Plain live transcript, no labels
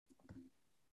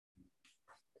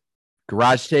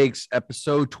Garage Takes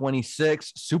episode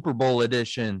 26, Super Bowl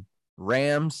edition,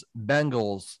 Rams,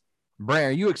 Bengals. Brian,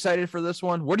 are you excited for this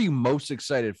one? What are you most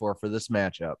excited for this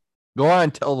matchup? Go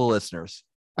on, tell the listeners.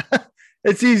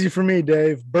 It's easy for me,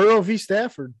 Dave. Burrow v.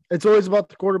 Stafford. It's always about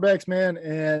the quarterbacks, man.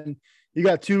 And you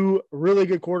got two really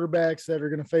good quarterbacks that are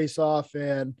going to face off.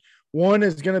 And one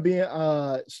is going to be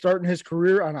starting his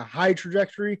career on a high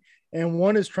trajectory, and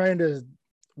one is trying to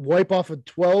wipe off a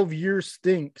 12-year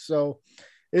stink. So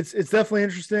it's definitely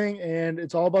interesting, and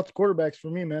it's all about the quarterbacks for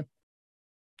me, man.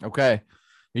 Okay. Are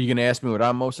you going to ask me what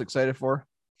I'm most excited for?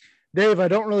 Dave, I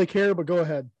don't really care, but go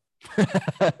ahead.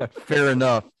 Fair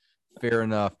enough.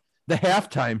 The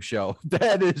halftime show.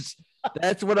 That's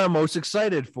what I'm most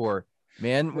excited for.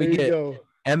 Man, we get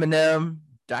Eminem,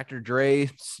 Dr. Dre,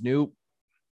 Snoop,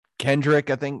 Kendrick,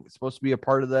 I think, is supposed to be a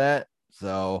part of that.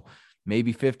 So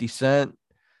maybe 50 Cent.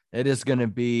 That's going to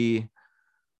be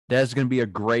a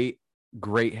great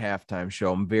halftime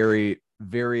show. I'm very,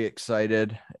 very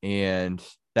excited, and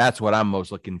that's what I'm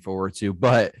most looking forward to.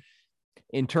 But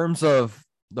in terms of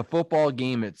the football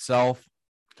game itself,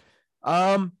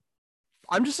 I'm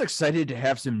just excited to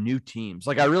have some new teams.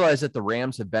 Like, I realize that the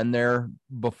Rams have been there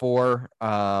before,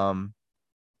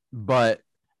 but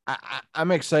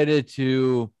I'm excited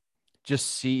to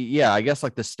just see. Yeah, I guess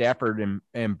like the Stafford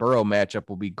and Burrow matchup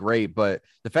will be great, but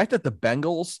the fact that the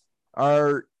Bengals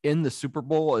are in the Super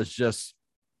Bowl is just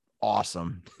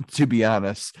awesome, to be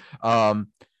honest.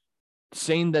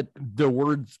 Saying that the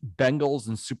words Bengals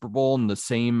and Super Bowl in the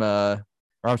same, the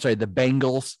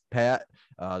Bengals, Pat,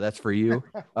 that's for you,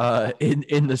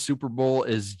 in the Super Bowl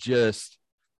is just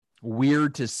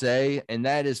weird to say, and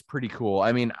that is pretty cool.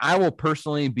 I mean, I will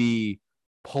personally be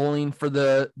pulling for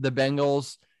the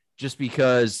Bengals just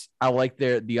because I like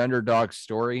the underdog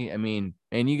story. I mean,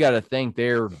 and you got to think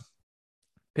they're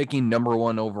picking number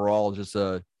one overall just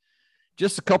a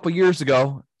couple years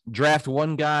ago. Draft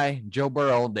one guy, Joe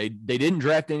Burrow. They didn't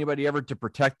draft anybody ever to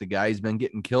protect the guy. He's been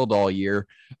getting killed all year.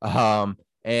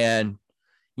 And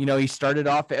you know, he started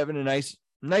off having a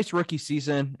nice rookie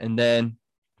season, and then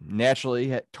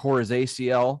naturally tore his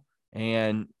ACL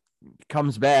and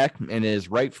comes back and is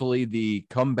rightfully the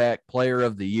comeback player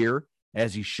of the year,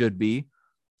 as he should be,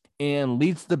 and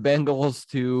leads the Bengals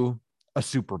to a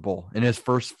Super Bowl in his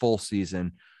first full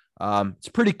season. It's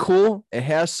pretty cool. It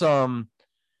has some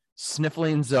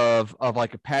snifflings of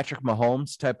like a Patrick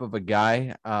Mahomes type of a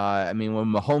guy. I mean, when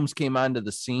Mahomes came onto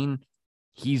the scene,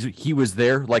 he was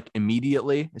there like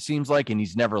immediately, it seems like, and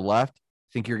he's never left. I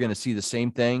think you're going to see the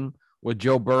same thing with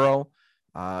Joe Burrow,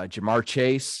 Jamar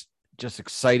Chase, just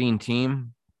exciting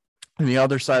team. On the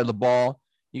other side of the ball,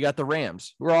 you got the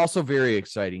Rams, who are also very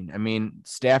exciting. I mean,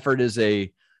 Stafford is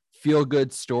a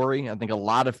feel-good story. I think a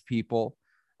lot of people,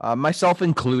 myself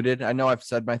included, I know I've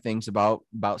said my things about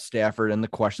Stafford and the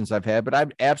questions I've had, but I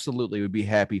absolutely would be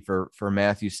happy for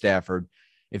Matthew Stafford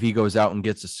if he goes out and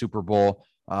gets a Super Bowl.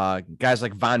 Guys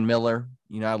like Von Miller,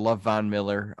 you know, I love Von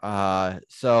Miller.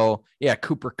 So yeah,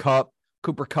 Cooper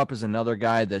Kupp is another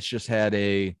guy that's just had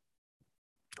a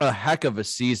heck of a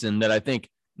season that I think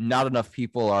not enough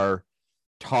people are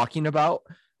talking about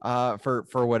for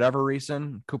whatever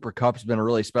reason. Cooper Kupp's been a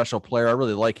really special player. I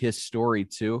really like his story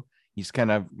too. He's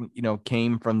kind of, you know,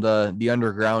 came from the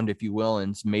underground, if you will,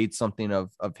 and made something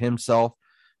of himself.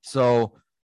 So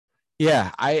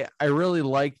yeah, I really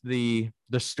like the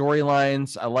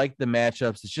storylines. I like the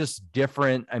matchups. It's just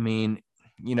different. I mean,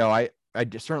 you know, I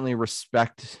certainly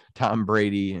respect Tom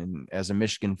Brady, and as a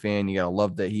Michigan fan, you got to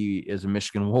love that he is a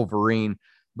Michigan Wolverine.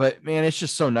 But man, it's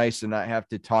just so nice to not have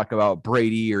to talk about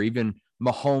Brady or even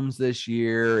Mahomes this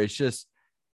year. It's just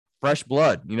fresh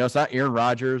blood. You know, it's not Aaron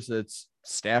Rodgers, it's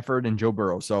Stafford and Joe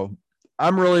Burrow. So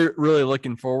I'm really, really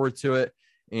looking forward to it.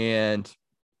 And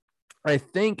I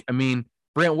think, I mean,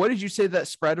 Brant, what did you say that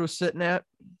spread was sitting at?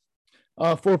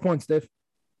 4 points, Dave.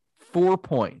 4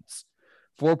 points.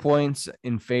 4 points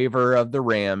in favor of the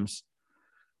Rams.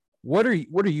 What are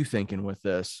you thinking with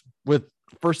this? With,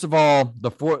 first of all, the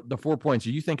 4 points,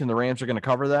 are you thinking the Rams are going to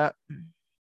cover that?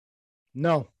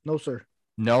 No, sir.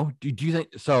 No. Do you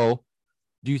think so?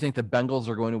 Do you think the Bengals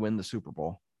are going to win the Super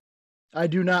Bowl? I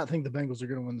do not think the Bengals are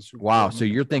going to win the Super Bowl. Wow. So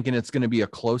you're thinking it's going to be a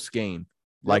close game,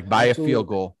 like by absolutely. A field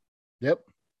goal. Yep.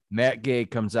 Matt Gay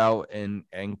comes out and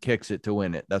kicks it to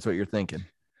win it. That's what you're thinking.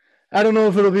 I don't know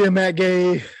if it'll be a Matt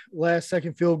Gay last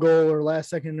second field goal or last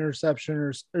second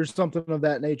interception or something of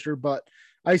that nature, but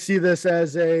I see this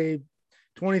as a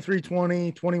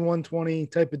 23-20, 21-20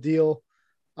 type of deal.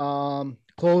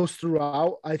 Close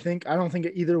throughout. I don't think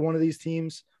either one of these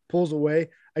teams pulls away.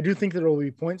 I do think there will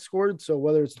be points scored. So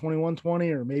whether it's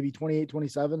 21-20 or maybe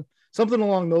 28-27, something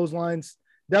along those lines,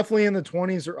 definitely in the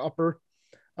 20s or upper.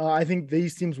 I think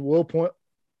these teams will put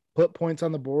points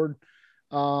on the board.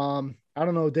 I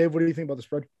don't know, Dave. What do you think about the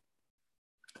spread?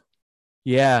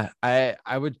 Yeah,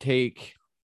 I would take,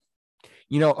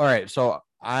 all right. So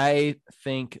I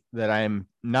think that I'm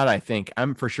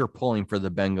for sure pulling for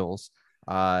the Bengals.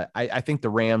 I think the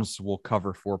Rams will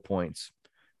cover 4 points.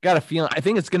 Got a feeling, I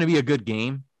think it's going to be a good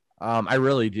game. I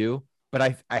really do,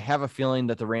 but I have a feeling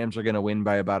that the Rams are going to win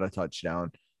by about a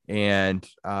touchdown. And,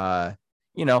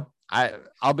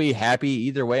 I'll be happy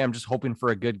either way. I'm just hoping for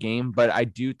a good game, but I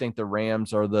do think the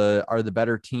Rams are the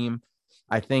better team.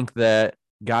 I think that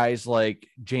guys like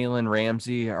Jalen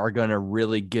Ramsey are going to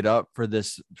really get up for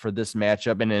this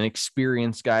matchup, and an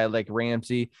experienced guy like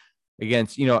Ramsey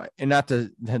against, and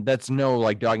that's no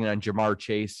like dogging on Jamar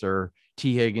Chase or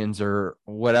T Higgins or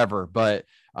whatever. But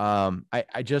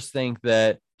I just think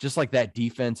that just like that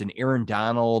defense and Aaron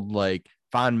Donald, like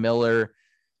Von Miller,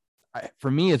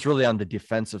 for me, it's really on the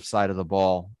defensive side of the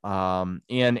ball. And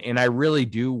I really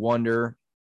do wonder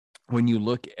when you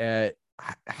look at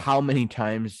how many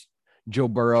times Joe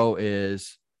Burrow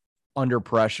is under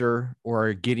pressure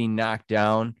or getting knocked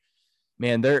down,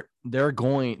 man, the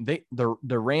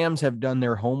Rams have done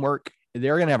their homework.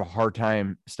 They're going to have a hard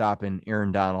time stopping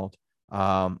Aaron Donald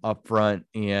up front.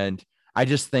 And I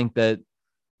just think that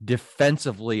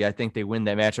defensively, I think they win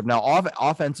that matchup. Now,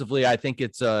 offensively, I think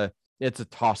it's a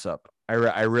toss up. I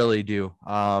really do.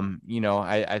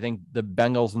 I think the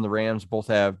Bengals and the Rams both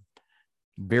have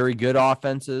very good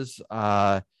offenses.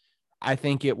 I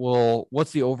think it will.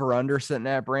 What's the over under sitting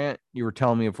at, Brant? You were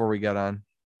telling me before we got on.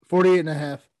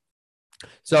 48.5.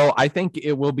 So I think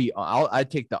it will be.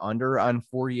 I'd take the under on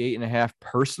 48.5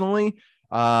 personally.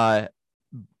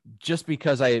 Just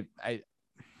because I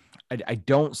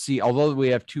don't see, although we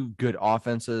have two good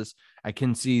offenses, I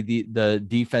can see the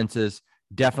defenses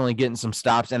definitely getting some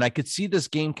stops, and I could see this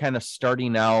game kind of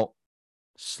starting out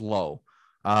slow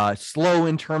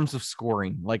in terms of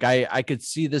scoring. Like I could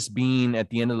see this being at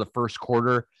the end of the first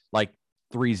quarter, like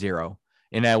 3-0.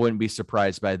 And I wouldn't be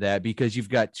surprised by that because you've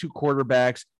got two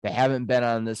quarterbacks that haven't been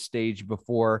on this stage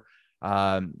before.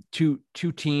 Two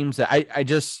teams that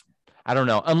I don't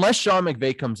know, unless Sean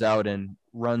McVay comes out and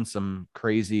runs some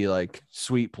crazy, like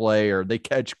sweet play, or they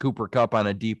catch Cooper Kupp on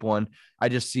a deep one. I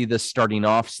just see this starting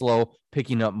off slow,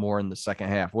 picking up more in the second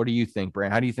half. What do you think,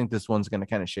 Brant? How do you think this one's going to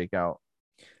kind of shake out?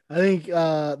 I think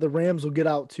the Rams will get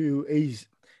out to a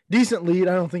decent lead.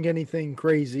 I don't think anything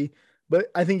crazy, but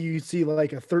I think you could see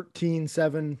like a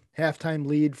 13-7 halftime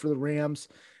lead for the Rams.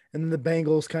 And then the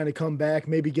Bengals kind of come back,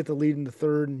 maybe get the lead in the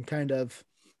third and kind of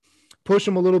push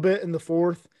them a little bit in the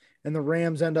fourth. And the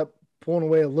Rams end up pulling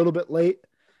away a little bit late.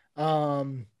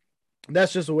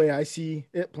 That's just the way I see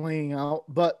it playing out.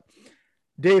 But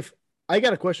Dave, I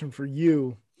got a question for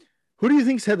you. Who do you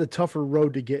think's had the tougher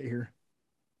road to get here?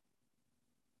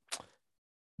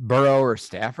 Burrow or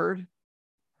Stafford?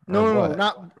 No,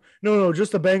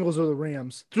 just the Bengals or the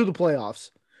Rams through the playoffs.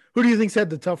 Who do you think's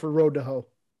had the tougher road to hoe?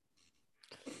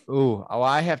 Ooh,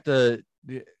 I have to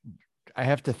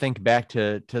think back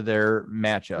to their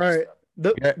matchups. All right.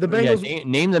 The Bengals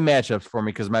name the matchups for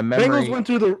me because my memory.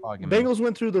 Bengals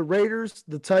went through the Raiders,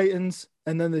 the Titans,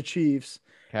 and then the Chiefs.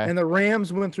 Okay. And the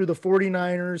Rams went through the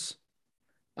 49ers,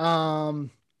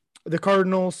 the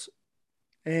Cardinals,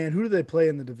 and who do they play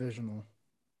in the divisional?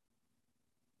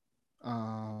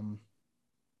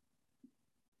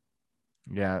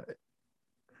 Yeah,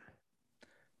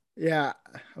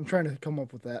 I'm trying to come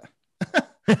up with that.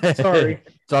 Sorry,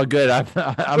 it's all good.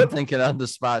 I'm thinking on the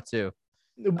spot too.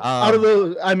 Out of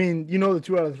those, I mean, the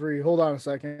 2 out of 3. Hold on a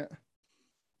second.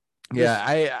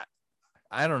 Yeah,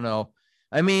 I don't know.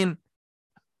 I mean,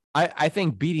 I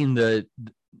think beating the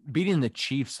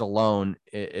Chiefs alone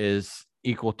is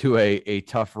equal to a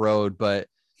tough road, but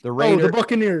the Raiders, the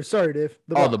Buccaneers. Sorry, Dave.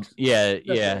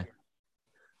 Yeah.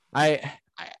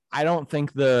 I don't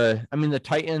think the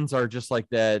Titans are just like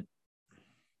that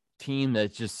team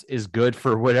that just is good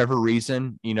for whatever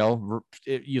reason. You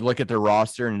look at their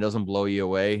roster and it doesn't blow you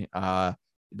away.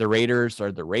 The Raiders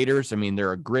are the Raiders. I mean,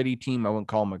 they're a gritty team. I wouldn't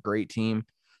call them a great team.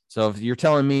 So if you're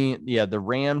telling me, the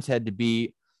Rams had to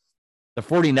beat the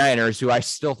 49ers, who I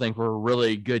still think were a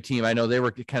really good team. I know they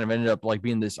were kind of ended up like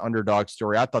being this underdog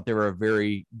story. I thought they were a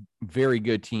very, very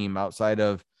good team outside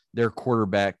of their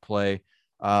quarterback play.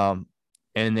 And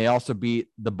they also beat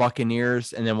the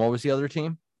Buccaneers. And then what was the other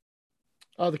team?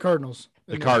 The Cardinals.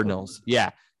 The Cardinals.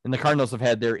 Yeah. And the Cardinals have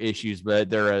had their issues, but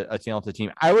they're a talented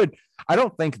team. I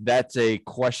don't think that's a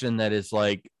question that is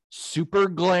like super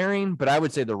glaring, but I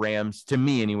would say the Rams, to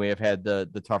me anyway, have had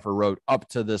the tougher road up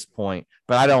to this point.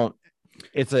 But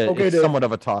it's somewhat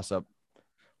of a toss up.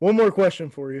 One more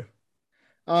question for you.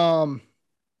 I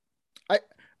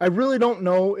I really don't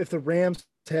know if the Rams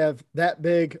have that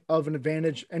big of an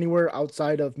advantage anywhere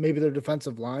outside of maybe their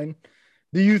defensive line.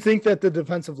 Do you think that the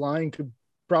defensive line could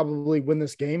probably win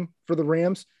this game for the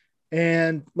Rams?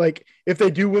 And like, if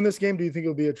they do win this game, do you think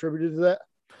it'll be attributed to that?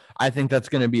 I think that's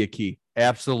going to be a key.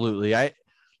 Absolutely.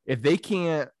 If they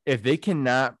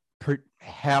cannot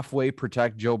halfway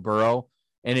protect Joe Burrow,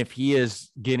 and if he is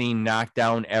getting knocked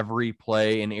down every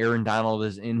play and Aaron Donald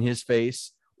is in his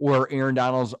face, or Aaron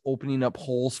Donald's opening up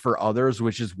holes for others,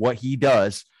 which is what he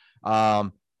does,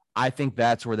 I think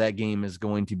that's where that game is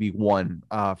going to be won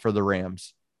for the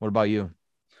Rams. What about you?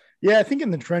 Yeah, I think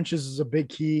in the trenches is a big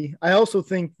key. I also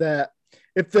think that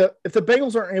if the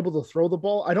Bengals aren't able to throw the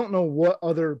ball, I don't know what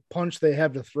other punch they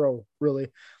have to throw, really.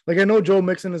 Like, I know Joe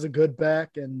Mixon is a good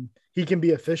back and he can be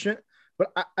efficient,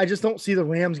 but I just don't see the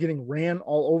Rams getting ran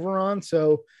all over on.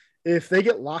 So if they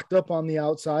get locked up on the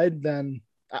outside, then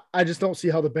I just don't see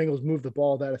how the Bengals move the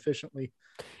ball that efficiently.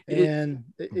 And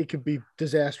it could be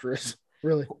disastrous,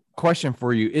 really. Question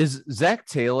for you. Is Zach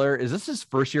Taylor, is this his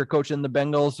first year coaching the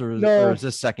Bengals or is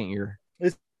this second year?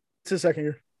 It's his second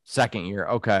year. Second year.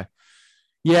 Okay.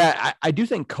 Yeah, I do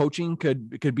think coaching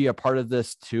could be a part of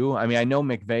this too. I mean, I know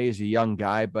McVay is a young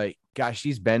guy, but gosh,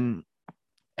 he's been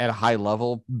at a high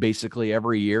level basically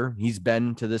every year. He's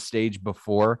been to this stage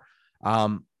before.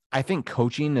 I think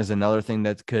coaching is another thing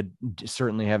that could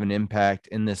certainly have an impact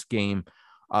in this game.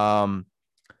 But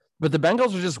the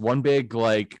Bengals are just one big,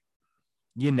 like,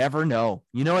 you never know.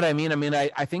 You know what I mean? I mean,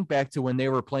 I think back to when they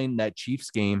were playing that Chiefs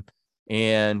game,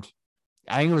 and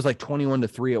I think it was like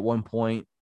 21-3 at one point.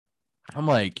 I'm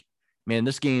like, man,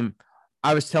 this game,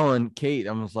 I was telling Kate,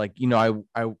 I was like,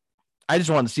 I just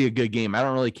wanted to see a good game. I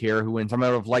don't really care who wins. I might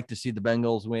have liked to see the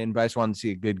Bengals win, but I just wanted to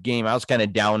see a good game. I was kind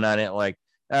of down on it. Like,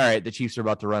 all right, the Chiefs are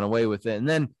about to run away with it. And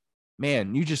then,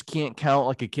 man, you just can't count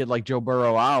like a kid like Joe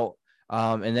Burrow out.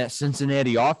 And that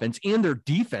Cincinnati offense and their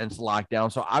defense locked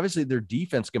down. So obviously their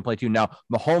defense can play too. Now,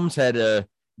 Mahomes had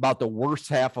about the worst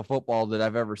half of football that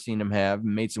I've ever seen him have,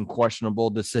 made some questionable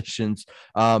decisions.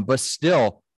 But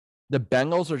still, the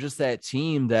Bengals are just that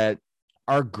team that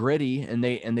are gritty and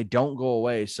they don't go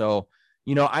away. So,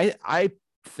 I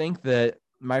think that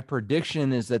my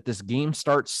prediction is that this game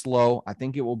starts slow. I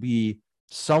think it will be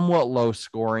somewhat low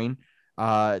scoring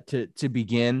to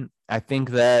begin. I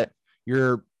think that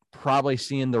you're probably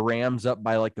seeing the Rams up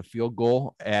by like the field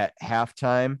goal at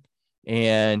halftime.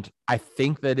 And I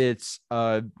think that it's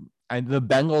the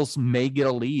Bengals may get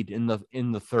a lead in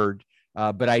the third.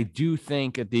 But I do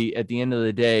think at the end of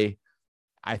the day,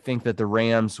 I think that the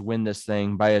Rams win this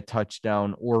thing by a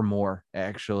touchdown or more,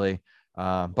 actually.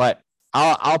 But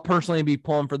I'll personally be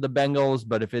pulling for the Bengals.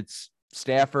 But if it's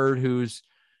Stafford who's,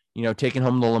 taking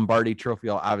home the Lombardi Trophy,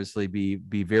 I'll obviously be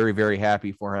very, very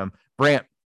happy for him. Brant,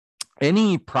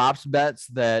 any props bets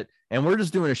and we're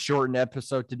just doing a shortened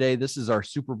episode today. This is our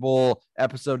Super Bowl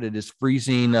episode. It is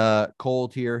freezing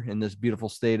cold here in this beautiful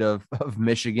state of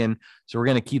Michigan. So we're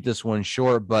going to keep this one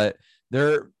short, but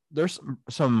there's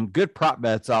some good prop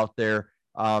bets out there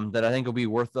that I think will be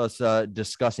worth us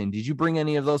discussing. Did you bring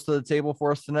any of those to the table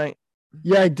for us tonight?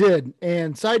 Yeah, I did.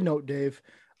 And side note, Dave,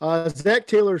 Zach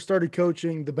Taylor started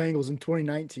coaching the Bengals in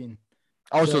 2019.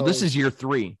 Oh, so this is year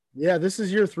 3. Yeah, this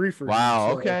is year 3 for him.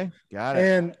 Wow. So, okay. Got it.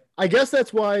 And I guess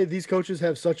that's why these coaches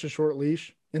have such a short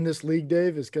leash in this league,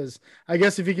 Dave, is because I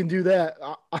guess if he can do that,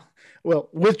 well,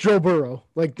 with Joe Burrow,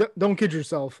 like, don't kid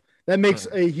yourself. That makes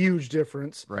a huge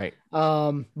difference. Right.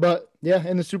 But yeah,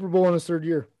 in the Super Bowl in his third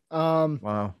year.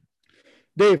 Wow.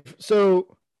 Dave,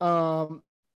 so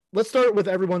let's start with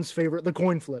everyone's favorite, the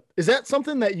coin flip. Is that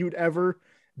something that you'd ever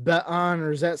bet on,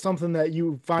 or is that something that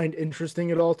you find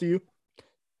interesting at all to you?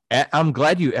 I'm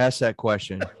glad you asked that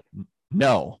question.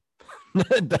 No.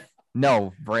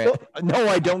 No, Brant. No,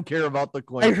 I don't care about the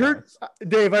coin.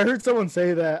 Dave, I heard someone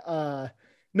say that.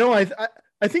 No, I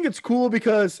think it's cool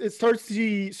because it starts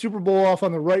the Super Bowl off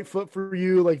on the right foot for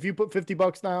you. Like, if you put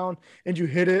 $50 down and you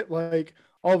hit it, like,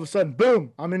 all of a sudden,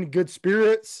 boom, I'm in good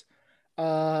spirits.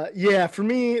 Yeah, for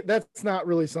me, that's not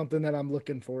really something that I'm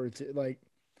looking forward to. Like,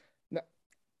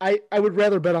 I would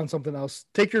rather bet on something else.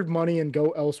 Take your money and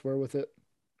go elsewhere with it.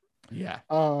 Yeah.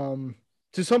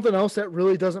 To something else that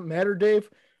really doesn't matter, Dave.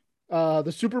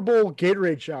 The Super Bowl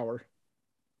Gatorade shower.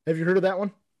 Have you heard of that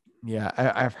one? Yeah,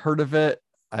 I've heard of it.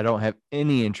 I don't have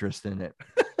any interest in it.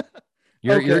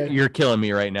 You're killing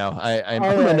me right now. I'm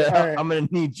gonna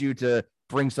need you to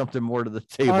bring something more to the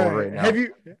table right now.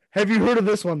 Have you heard of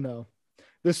this one though?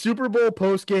 The Super Bowl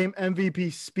post game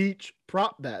MVP speech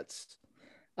prop bets.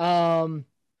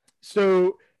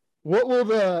 So what will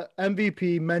the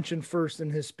MVP mention first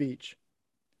in his speech?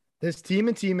 His team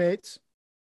and teammates,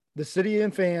 the city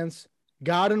and fans,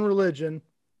 God and religion,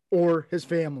 or his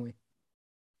family?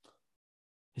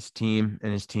 His team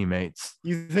and his teammates.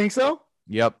 You think so?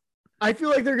 Yep. I feel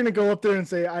like they're going to go up there and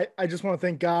say, I just want to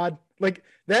thank God. Like,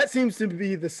 that seems to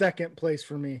be the second place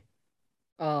for me.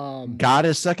 God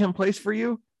is second place for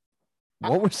you?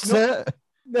 What was that?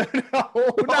 No,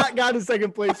 not God is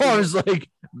second place. I was like,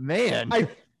 man.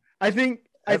 I think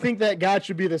that God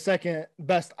should be the second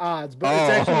best odds, but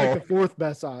it's actually like the fourth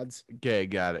best odds. Okay,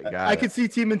 got it. I could see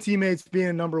team and teammates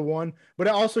being number one, but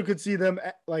I also could see them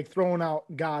like throwing out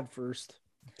God first.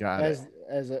 Got it.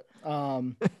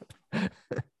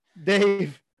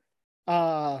 Dave,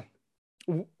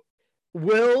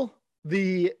 will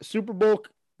the Super Bowl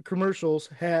commercials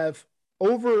have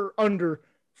over or under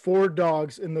 4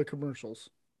 dogs in the commercials?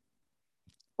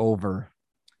 Over.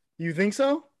 You think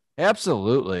so?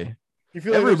 Absolutely. You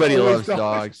feel everybody loves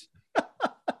dogs.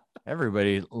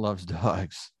 Everybody loves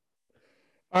dogs.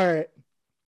 All right.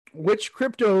 Which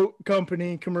crypto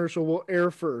company commercial will air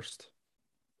first?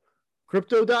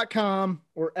 Crypto.com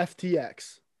or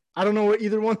FTX? I don't know what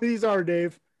either one of these are,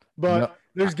 Dave, but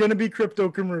there's going to be crypto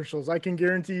commercials. I can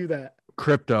guarantee you that.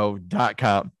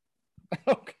 Crypto.com.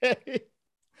 Okay.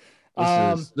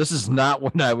 This is not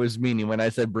what I was meaning when I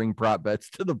said bring prop bets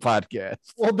to the podcast.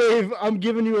 Well, Dave, I'm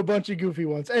giving you a bunch of goofy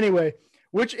ones. Anyway,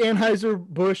 which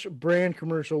Anheuser-Busch brand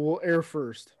commercial will air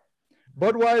first?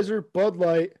 Budweiser, Bud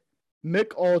Light,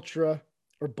 Mick Ultra,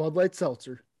 or Bud Light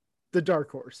Seltzer? The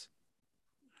dark horse.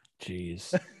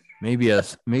 Jeez.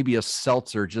 Maybe a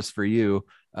seltzer just for you.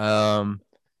 Probably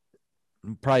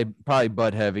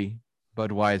Bud Heavy,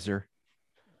 Budweiser.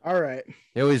 All right.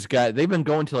 They've been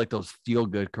going to like those feel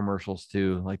good commercials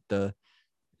too. Like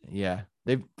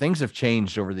things have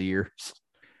changed over the years.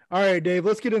 All right, Dave,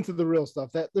 let's get into the real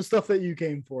stuff. The stuff that you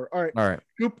came for. All right.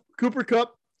 Cooper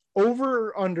Kupp, over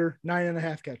or under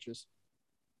 9.5 catches?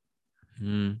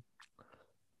 I'm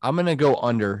going to go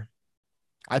under.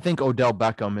 I think Odell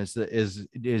Beckham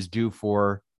is due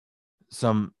for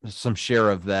some share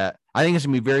of that. I think it's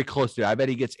going to be very close to it. I bet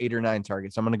he gets 8 or 9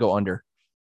 targets. I'm going to go under.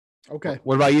 Okay.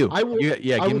 What about you? I'm going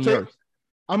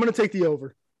to take the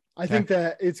over. I think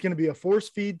that it's going to be a force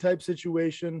feed type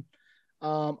situation.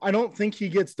 I don't think he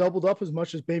gets doubled up as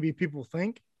much as maybe people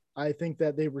think. I think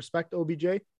that they respect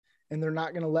OBJ and they're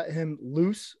not going to let him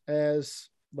loose as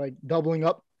like doubling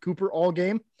up Cooper all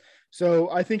game. So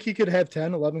I think he could have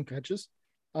 10, 11 catches.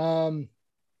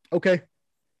 Okay.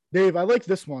 Dave, I like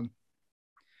this one.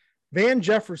 Van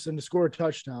Jefferson to score a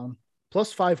touchdown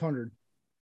plus 500.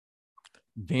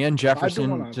 Van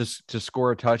Jefferson just to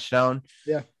score a touchdown.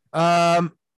 Yeah.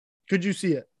 Could you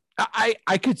see it?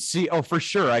 I could see. Oh, for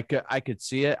sure. I could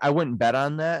see it. I wouldn't bet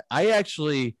on that. I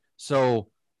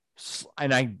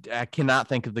cannot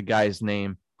think of the guy's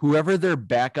name. Whoever their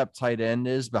backup tight end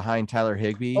is behind Tyler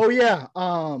Higbee. Oh yeah.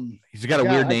 He's got a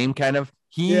weird name kind of.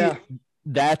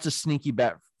 That's a sneaky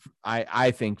bet.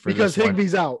 I think because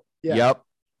Higbee's out. Yeah.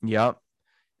 Yep.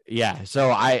 Yeah.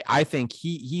 So I think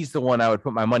he's the one I would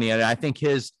put my money on. I think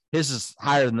his is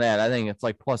higher than that. I think it's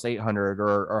like plus 800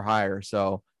 or higher.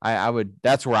 So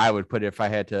that's where I would put it if I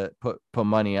had to put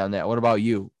money on that. What about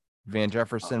you? Van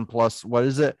Jefferson plus, what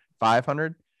is it?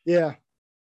 500? Yeah.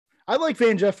 I like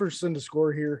Van Jefferson to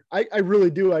score here. I really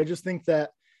do. I just think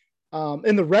that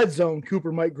in the red zone,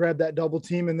 Cooper might grab that double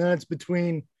team, and then it's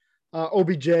between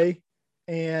OBJ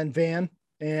and Van.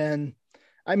 And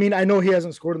I mean, I know he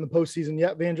hasn't scored in the postseason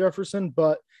yet, Van Jefferson,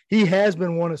 but he has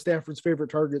been one of Stafford's favorite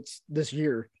targets this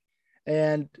year.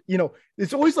 And,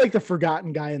 it's always like the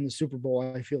forgotten guy in the Super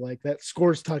Bowl, I feel like, that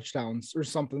scores touchdowns or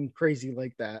something crazy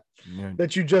like that,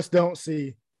 that you just don't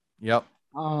see. Yep.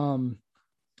 All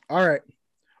right.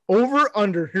 Over,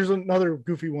 under. Here's another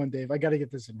goofy one, Dave. I got to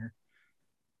get this in here.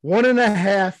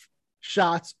 1.5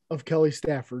 shots of Kelly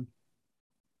Stafford.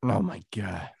 Oh, my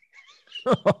God.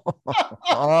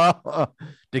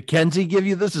 Did Kenzie give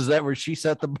you this? Is that where she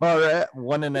set the bar at?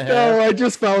 1.5? No, I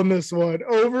just found this one.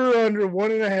 Over under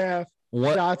 1.5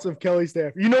 shots of Kelly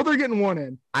Stafford. They're getting one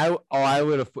in. I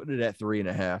would have put it at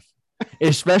 3.5,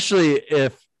 especially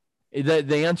if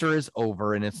the answer is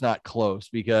over and it's not close,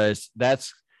 because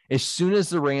that's as soon as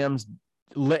the Rams.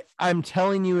 I'm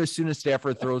telling you, as soon as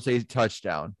Stafford throws a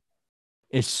touchdown,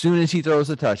 as soon as he throws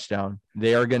a touchdown,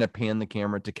 they are going to pan the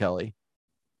camera to Kelly.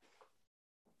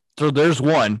 So there's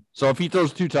one. So if he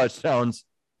throws 2 touchdowns,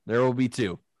 there will be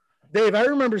 2. Dave, I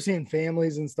remember seeing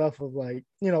families and stuff of like,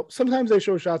 sometimes they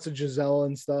show shots of Giselle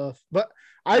and stuff, but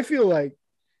I feel like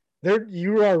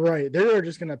you are right. They are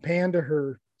just going to pan to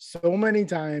her so many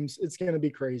times. It's going to be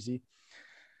crazy.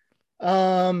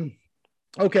 Okay.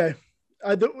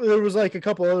 There was like a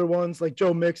couple other ones, like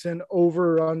Joe Mixon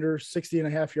over or under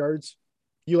 60.5 yards.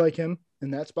 You like him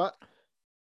in that spot?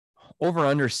 Over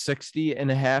under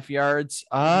 60.5 yards.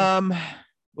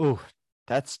 Oh,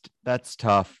 that's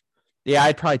tough. Yeah,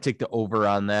 I'd probably take the over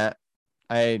on that.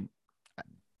 I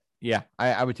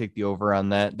would take the over on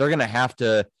that. They're gonna have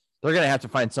to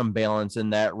find some balance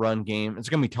in that run game. It's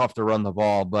gonna be tough to run the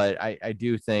ball, but I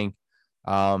do think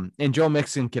and Joe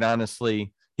Mixon can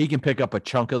honestly, he can pick up a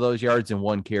chunk of those yards in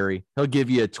one carry. He'll give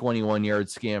you a 21-yard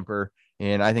scamper,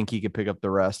 and I think he could pick up the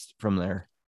rest from there.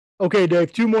 Okay,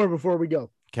 Dave, 2 more before we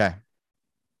go. Okay.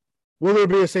 Will there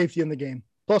be a safety in the game?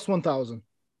 Plus 1,000.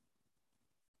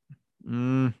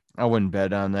 I wouldn't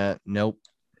bet on that. Nope.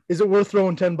 Is it worth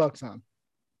throwing $10 on?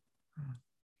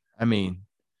 I mean,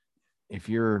 if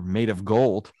you're made of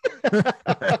gold,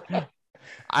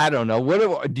 I don't know.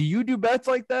 What do you do bets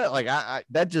like that? Like I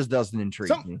that just doesn't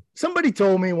intrigue me. Somebody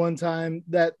told me one time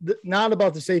that not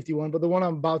about the safety one, but the one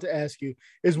I'm about to ask you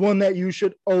is one that you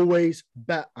should always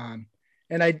bet on.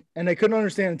 And I couldn't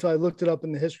understand until I looked it up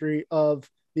in the history of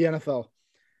the NFL.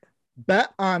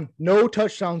 Bet on no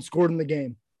touchdown scored in the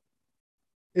game.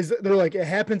 They're like, it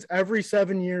happens every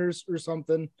 7 years or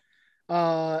something.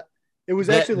 It was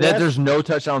actually that there's no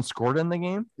touchdown scored in the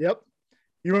game. Yep.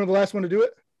 You remember the last one to do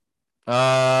it?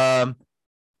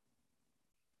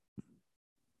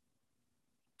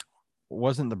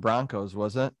 Wasn't the Broncos,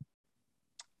 was it?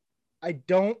 I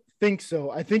don't think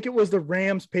so. I think it was the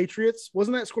Rams Patriots.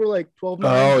 Wasn't that score like 12-9?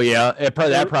 Oh yeah,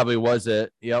 that probably was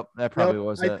it. Yep, that probably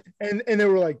was it. And they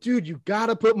were like, dude, you got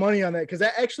to put money on that because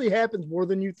that actually happens more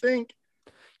than you think.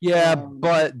 Yeah,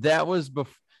 but that was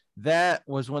before. That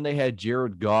was when they had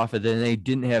Jared Goff, and then they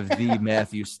didn't have the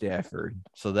Matthew Stafford.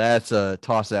 So that's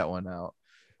toss that one out.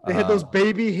 They had those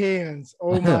baby hands.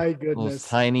 Oh my goodness. Those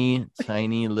tiny,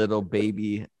 tiny little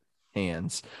baby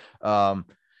hands.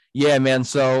 Yeah, man.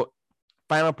 So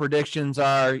final predictions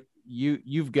are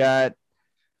you've got.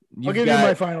 I'll give you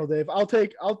my final, Dave. I'll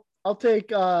take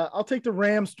the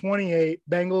Rams 28,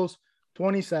 Bengals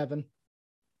 27.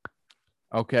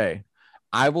 Okay.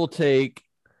 I will take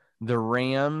the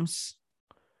Rams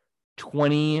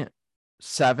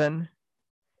 27,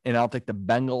 and I'll take the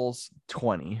Bengals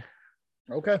 20.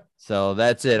 Okay. So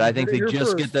that's it. I think they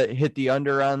just hit the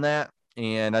under on that,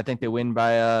 and I think they win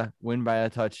by a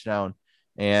touchdown.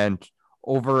 And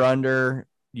over under,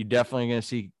 you're definitely going to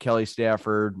see Kelly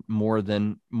Stafford more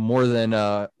than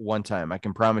one time. I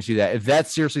can promise you that. If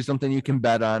that's seriously something you can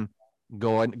bet on,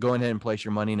 go ahead and place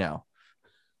your money now.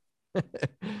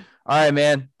 All right,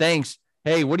 man. Thanks.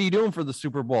 Hey, what are you doing for the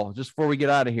Super Bowl? Just before we get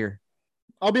out of here.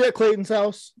 I'll be at Clayton's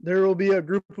house. There will be a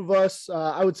group of us.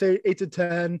 I would say 8 to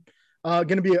 10. Going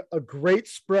to be a great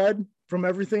spread from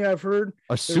everything I've heard.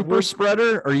 A super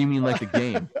spreader, or you mean like the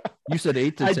game? You said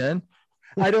 8 to 10.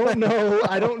 I don't know.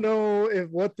 I don't know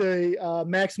what the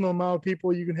maximum amount of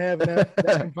people you can have in that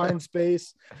confined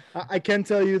space. I can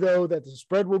tell you though that the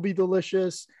spread will be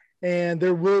delicious, and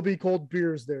there will be cold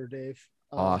beers there, Dave.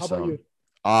 Awesome. How about you?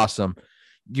 Awesome.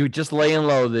 You just laying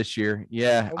low this year.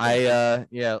 Yeah.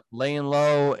 Okay. Laying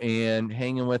low and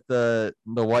hanging with the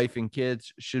wife and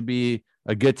kids should be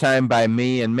a good time by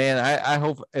me. And man, I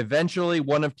hope eventually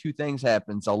one of two things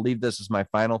happens. I'll leave this as my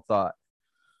final thought.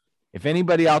 If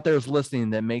anybody out there is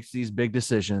listening that makes these big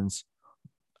decisions,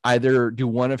 either do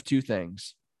one of two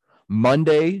things.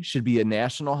 Monday should be a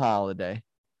national holiday,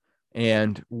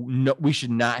 and we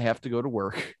should not have to go to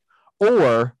work,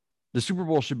 or the Super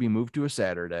Bowl should be moved to a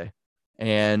Saturday.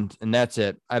 And that's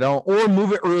it. Or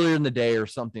move it earlier in the day or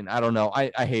something. I don't know.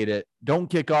 I hate it. Don't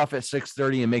kick off at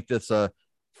 6:30 and make this a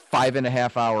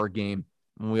 5.5 hour game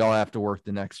when we all have to work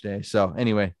the next day. So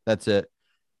anyway, that's it.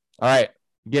 All right.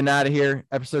 Getting out of here.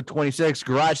 Episode 26,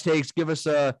 Garage Takes. Give us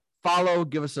a follow.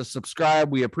 Give us a subscribe.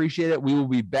 We appreciate it. We will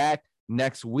be back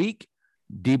next week,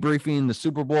 debriefing the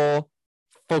Super Bowl,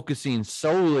 focusing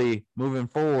solely moving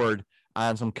forward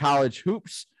on some college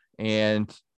hoops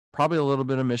and probably a little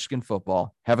bit of Michigan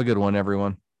football. Have a good one,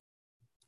 everyone.